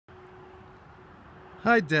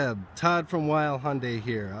Hi Deb, Todd from Weil Hyundai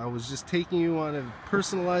here. I was just taking you on a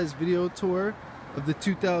personalized video tour of the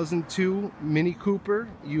 2002 Mini Cooper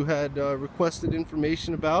you had requested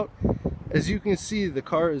information about. As you can see, the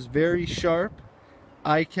car is very sharp,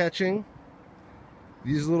 eye-catching.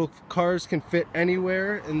 These little cars can fit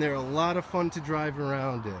anywhere and they're a lot of fun to drive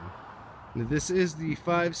around in. Now, this is the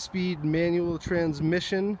 5-speed manual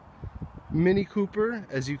transmission Mini Cooper.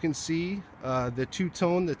 As you can see, the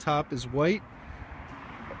two-tone, the top is white,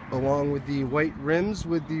 along with the white rims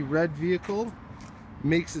with the red vehicle,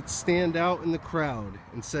 makes it stand out in the crowd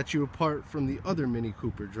and set you apart from the other Mini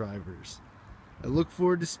Cooper drivers. I look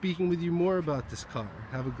forward to speaking with you more about this car.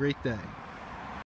 Have a great day.